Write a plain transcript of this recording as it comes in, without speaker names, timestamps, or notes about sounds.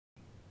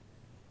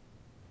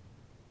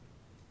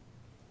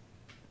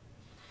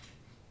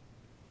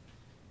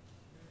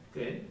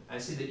Good. I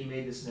see that you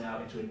made this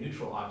now into a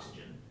neutral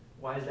oxygen.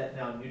 Why is that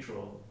now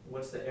neutral?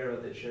 What's the arrow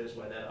that shows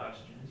why that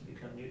oxygen has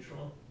become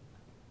neutral?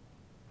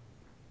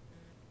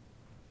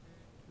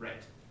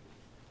 Right.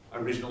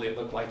 Originally it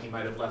looked like you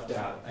might have left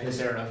out this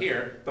arrow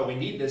here, but we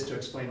need this to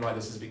explain why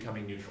this is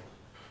becoming neutral.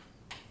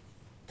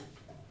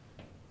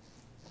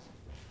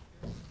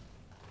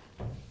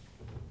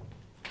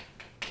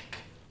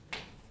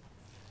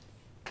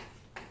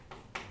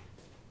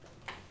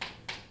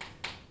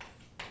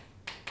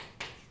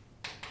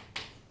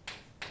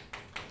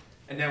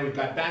 And now we've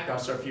got back our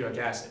sulfuric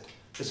acid.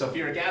 The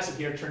sulfuric acid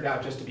here turned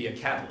out just to be a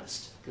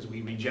catalyst because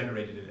we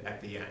regenerated it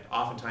at the end.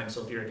 Oftentimes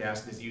sulfuric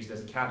acid is used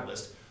as a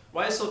catalyst.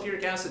 Why is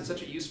sulfuric acid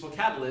such a useful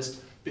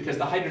catalyst? Because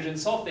the hydrogen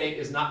sulfate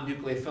is not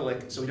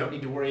nucleophilic, so we don't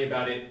need to worry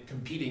about it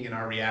competing in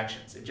our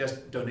reactions. It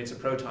just donates a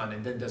proton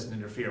and then doesn't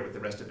interfere with the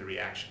rest of the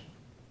reaction.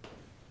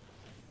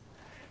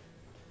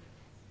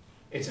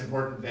 It's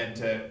important then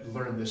to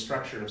learn the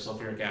structure of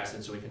sulfuric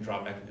acid so we can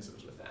draw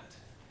mechanisms with that.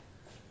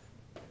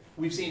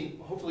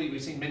 Hopefully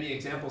we've seen many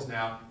examples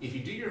now. If you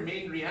do your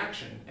main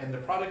reaction and the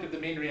product of the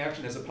main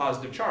reaction has a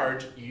positive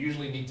charge, you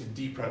usually need to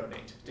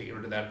deprotonate to get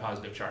rid of that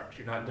positive charge.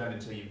 You're not done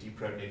until you've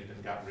deprotonated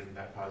and gotten rid of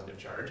that positive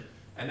charge.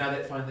 And now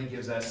that finally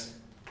gives us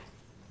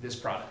this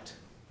product.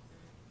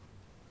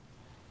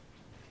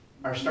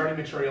 Our starting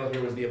material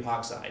here was the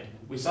epoxide.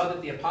 We saw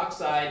that the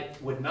epoxide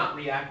would not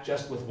react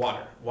just with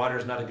water. Water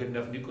is not a good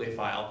enough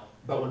nucleophile,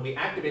 but when we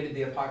activated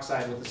the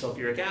epoxide with the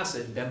sulfuric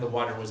acid, then the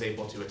water was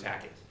able to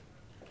attack it.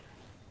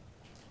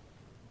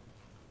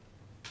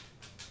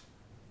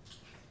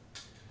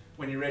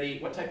 When you're ready,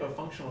 what type of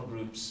functional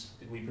groups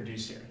did we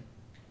produce here?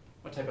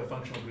 What type of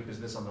functional group is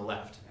this on the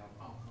left?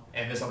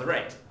 And this on the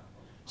right.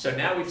 So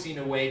now we've seen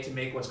a way to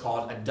make what's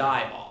called a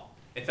diol.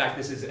 In fact,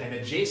 this is an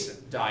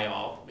adjacent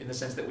diol in the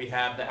sense that we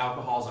have the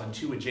alcohols on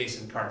two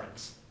adjacent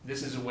carbons.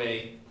 This is a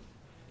way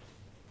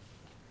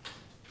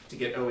to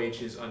get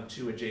OHs on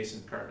two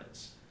adjacent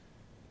carbons.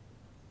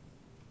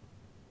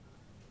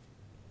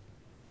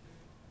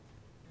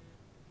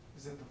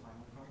 Is that the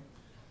final product?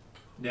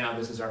 Now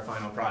this is our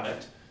final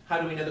product. How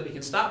do we know that we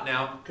can stop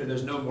now? Because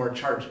there's no more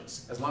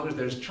charges. As long as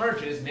there's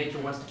charges, nature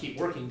wants to keep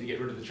working to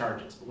get rid of the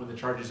charges. But when the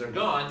charges are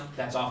gone,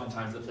 that's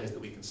oftentimes the place that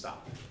we can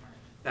stop.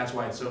 That's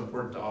why it's so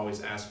important to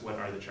always ask, what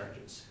are the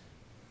charges?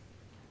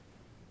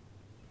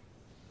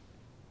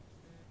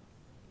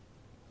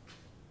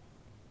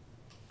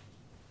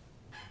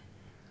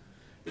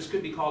 This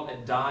could be called a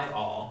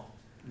diol.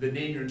 The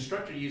name your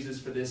instructor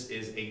uses for this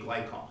is a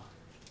glycol.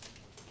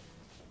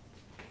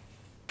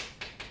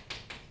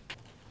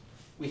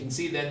 We can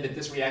see then that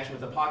this reaction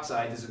with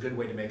epoxides is a good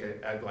way to make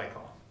a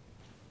glycol.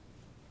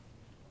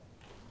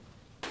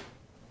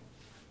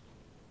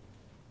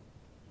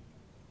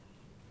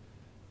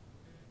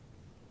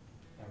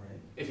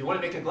 If you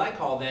want to make a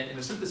glycol then, in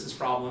a synthesis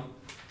problem,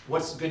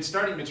 what's good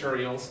starting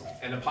materials?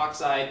 An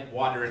epoxide,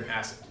 water, and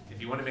acid.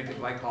 If you want to make a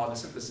glycol in a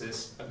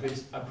synthesis, a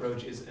good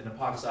approach is an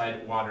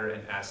epoxide, water,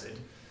 and acid.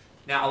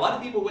 Now, a lot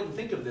of people wouldn't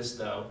think of this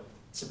though.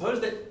 Suppose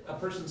that a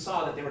person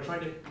saw that they were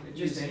trying to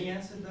use any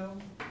acid though?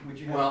 Would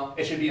you have? Well,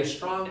 it should be a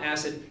strong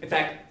acid. In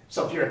fact,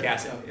 sulfuric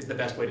acid is the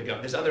best way to go.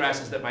 There's other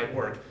acids that might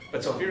work,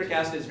 but sulfuric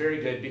acid is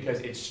very good because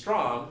it's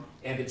strong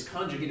and its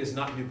conjugate is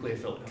not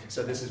nucleophilic.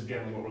 So this is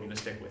generally what we're going to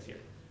stick with here.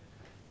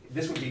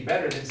 This would be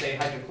better than, say,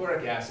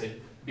 hydrochloric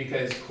acid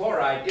because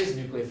chloride is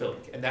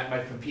nucleophilic and that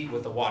might compete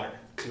with the water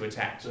to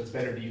attack. So it's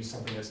better to use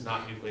something that's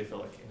not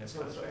nucleophilic in its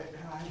conjugate.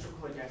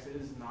 Hydrochloric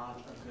acid is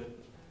not a good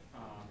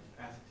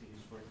acid to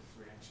use for this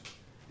reaction.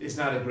 It's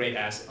not a great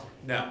acid,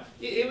 no.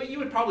 You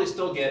would probably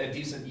still get a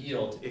decent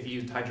yield if you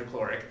used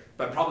hydrochloric,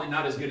 but probably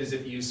not as good as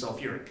if you used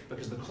sulfuric,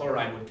 because the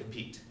chloride would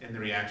compete in the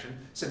reaction.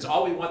 Since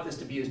all we want this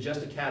to be is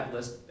just a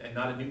catalyst and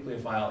not a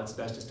nucleophile, it's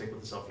best to stick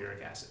with the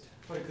sulfuric acid.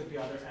 But it could be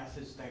other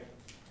acids that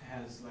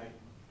has like...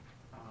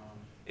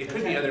 it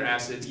could be other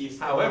acids.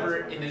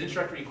 However, in an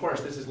introductory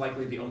course, this is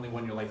likely the only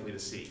one you're likely to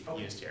see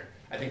used here.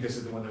 I think this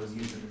is the one that was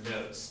used in the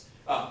notes.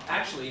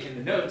 Actually, in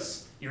the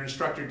notes, your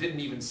instructor didn't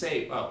even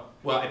say,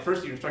 well, at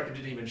first your instructor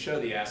didn't even show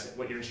the acid.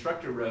 What your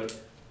instructor wrote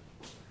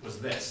was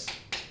this.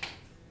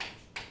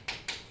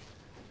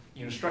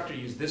 Your instructor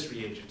used this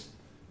reagent.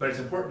 But it's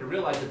important to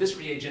realize that this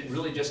reagent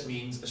really just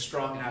means a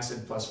strong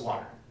acid plus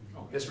water.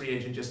 This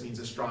reagent just means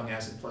a strong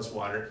acid plus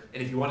water.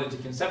 And if you wanted to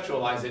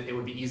conceptualize it, it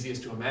would be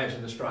easiest to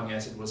imagine the strong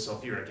acid was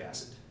sulfuric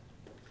acid.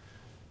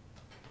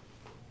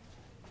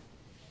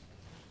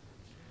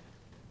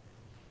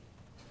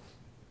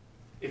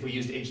 If we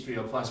used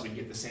H3O+, we'd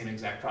get the same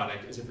exact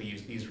product as if we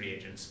used these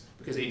reagents,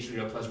 because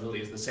H3O+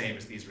 really is the same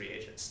as these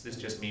reagents. This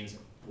just means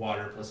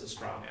water plus a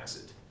strong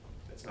acid.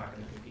 That's not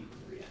going to compete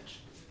with the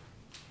reaction.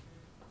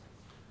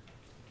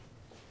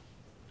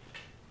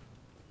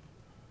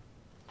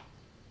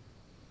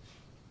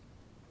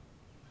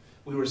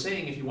 We were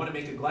saying if you want to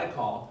make a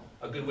glycol,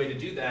 a good way to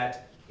do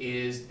that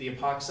is the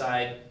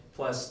epoxide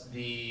plus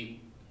the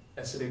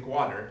acidic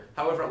water.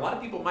 However, a lot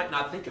of people might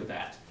not think of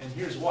that, and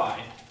here's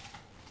why.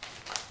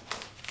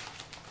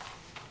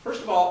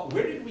 First of all,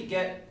 where did we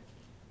get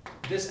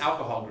this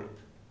alcohol group?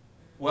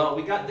 Well,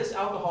 we got this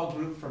alcohol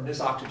group from this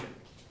oxygen,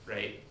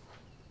 right?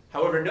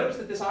 However, notice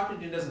that this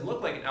oxygen doesn't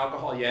look like an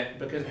alcohol yet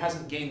because it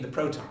hasn't gained the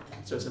proton.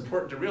 So it's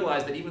important to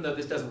realize that even though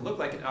this doesn't look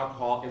like an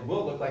alcohol, it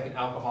will look like an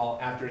alcohol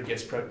after it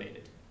gets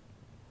protonated.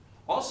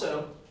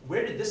 Also,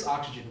 where did this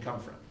oxygen come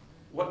from?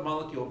 What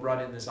molecule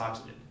brought in this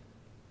oxygen?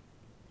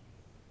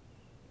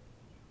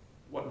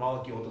 What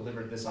molecule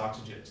delivered this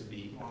oxygen to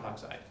the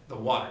epoxide? The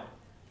water.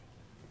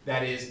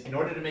 That is, in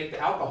order to make the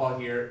alcohol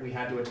here, we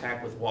had to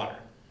attack with water.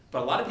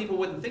 But a lot of people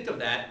wouldn't think of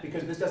that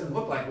because this doesn't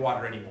look like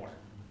water anymore.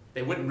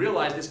 They wouldn't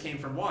realize this came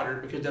from water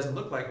because it doesn't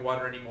look like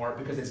water anymore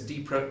because it's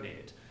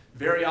deprotonated.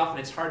 Very often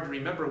it's hard to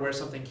remember where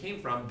something came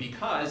from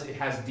because it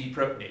has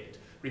deprotonated.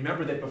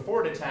 Remember that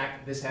before it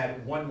attacked, this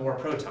had one more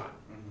proton.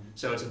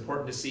 So it's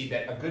important to see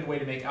that a good way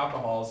to make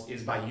alcohols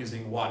is by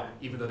using water,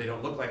 even though they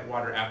don't look like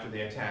water after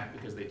they attack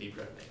because they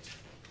deprotonate.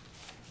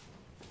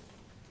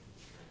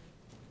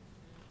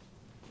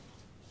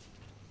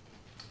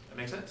 That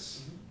make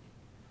sense?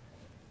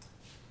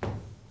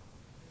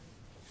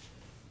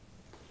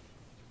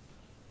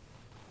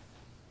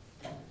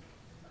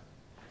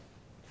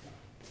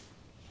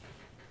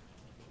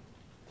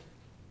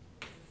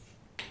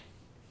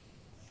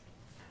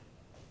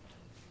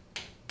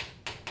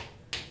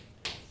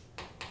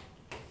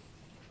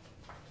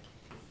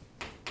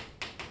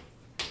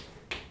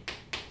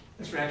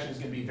 This reaction is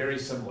going to be very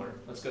similar.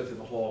 Let's go through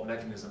the whole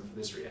mechanism for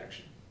this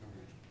reaction.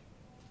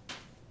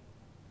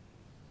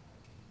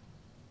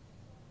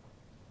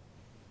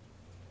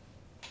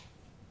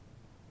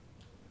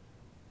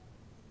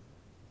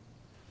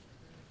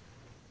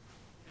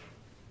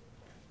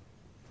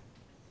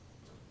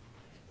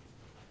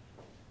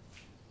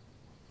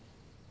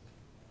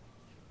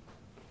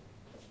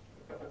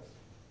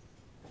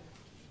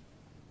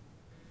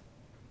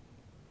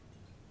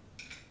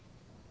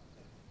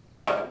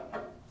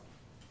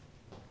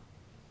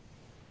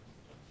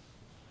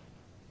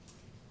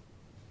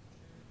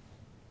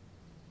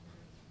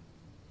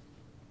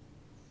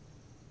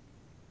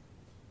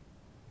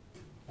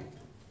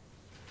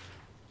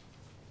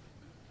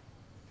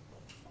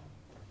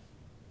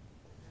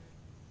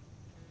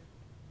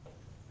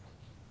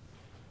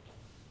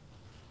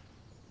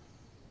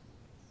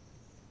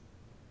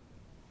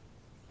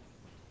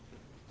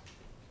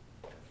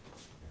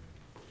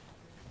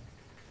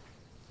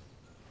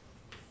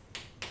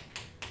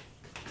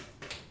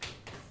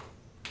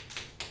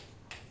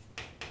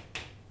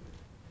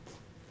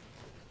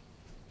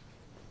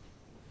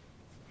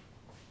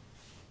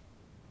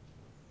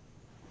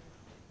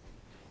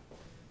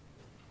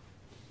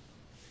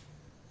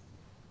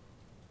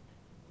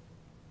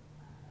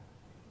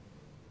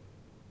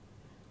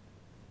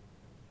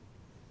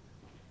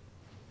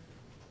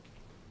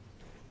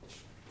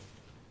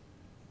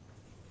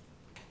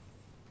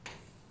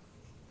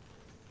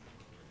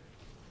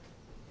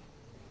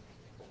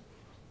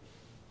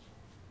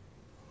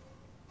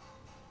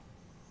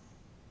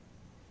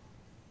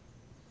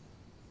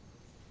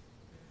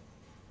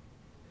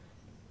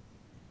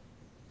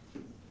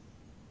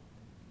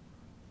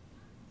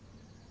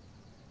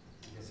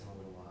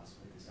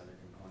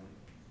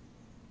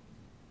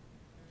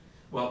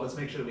 Well, let's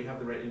make sure that we have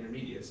the right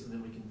intermediates, and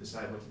then we can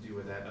decide what to do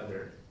with that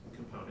other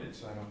component.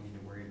 So I don't need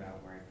to worry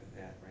about where I put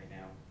that right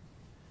now.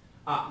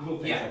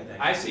 Yeah, like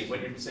that. I see what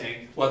you're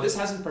saying. Well, this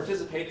hasn't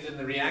participated in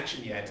the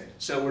reaction yet,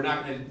 so we're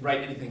not going to write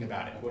anything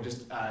about it. We'll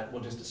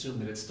just assume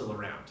that it's still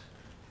around.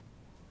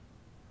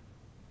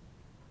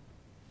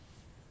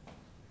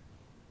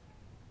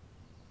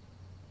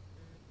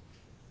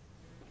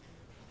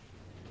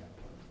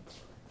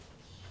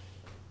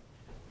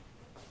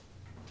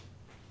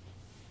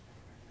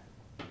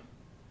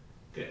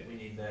 Good, we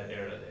need that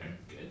arrow there.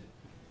 Good.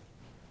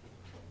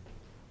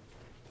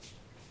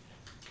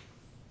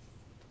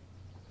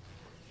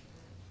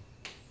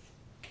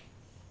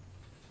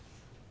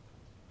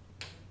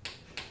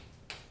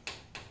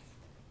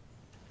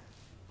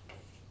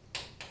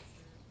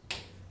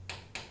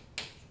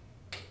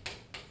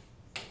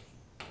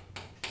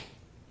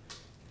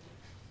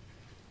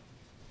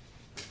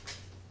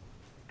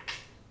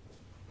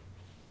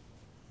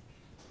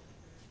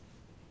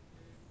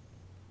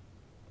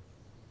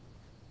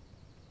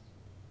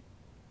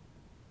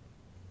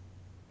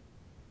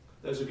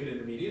 Those are good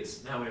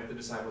intermediates. Now we have to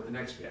decide what the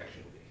next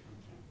reaction will be.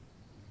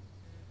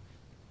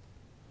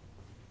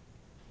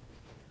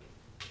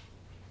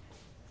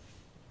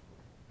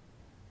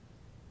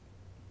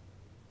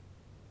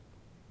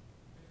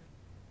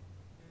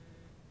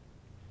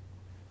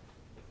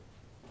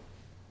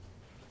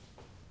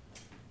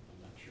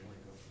 I'm not sure where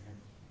to go from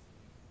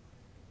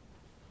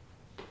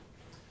here.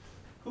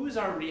 Who is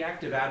our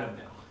reactive atom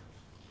now?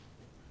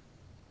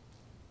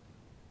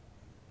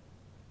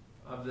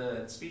 Of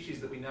the species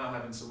that we now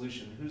have in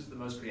solution, who's the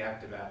most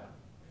reactive atom?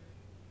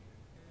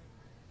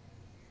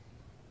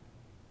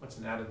 What's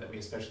an atom that we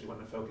especially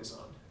want to focus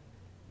on?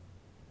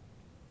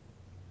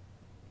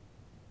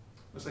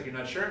 Looks like you're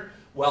not sure?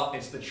 Well,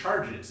 it's the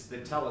charges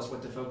that tell us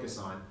what to focus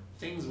on.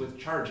 Things with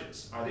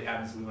charges are the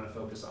atoms that we want to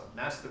focus on. And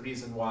that's the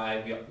reason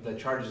why the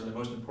charges are the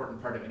most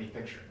important part of any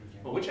picture. Okay.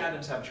 Well, which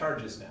atoms have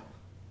charges now?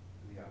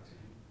 The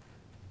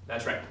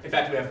That's right. In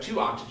fact, we have two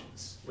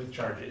oxygens with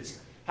charges.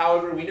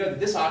 However, we know that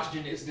this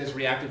oxygen isn't as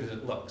reactive as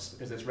it looks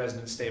because it's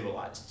resonance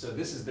stabilized. So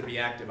this is the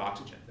reactive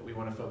oxygen that we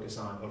want to focus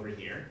on over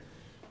here.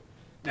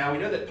 Now we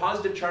know that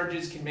positive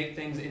charges can make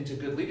things into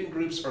good leaving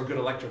groups or good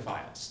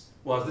electrophiles.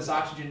 Well, is this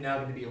oxygen now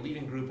going to be a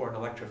leaving group or an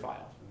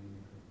electrophile?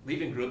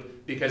 Leaving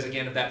group because,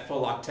 again, of that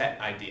full octet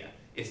idea.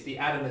 It's the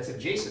atom that's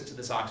adjacent to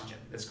this oxygen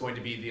that's going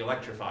to be the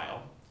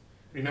electrophile.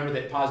 Remember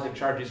that positive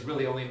charges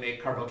really only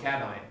make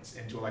carbocations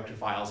into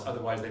electrophiles,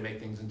 otherwise they make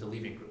things into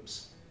leaving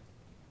groups.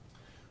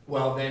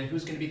 Well, then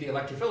who's going to be the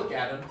electrophilic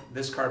atom?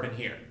 This carbon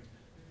here.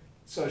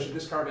 So should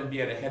this carbon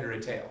be at a head or a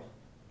tail?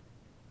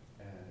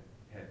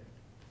 Head.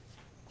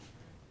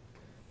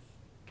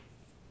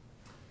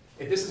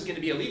 If this is going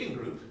to be a leaving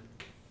group,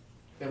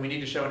 then we need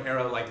to show an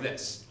arrow like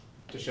this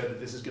to show that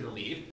this is going to leave.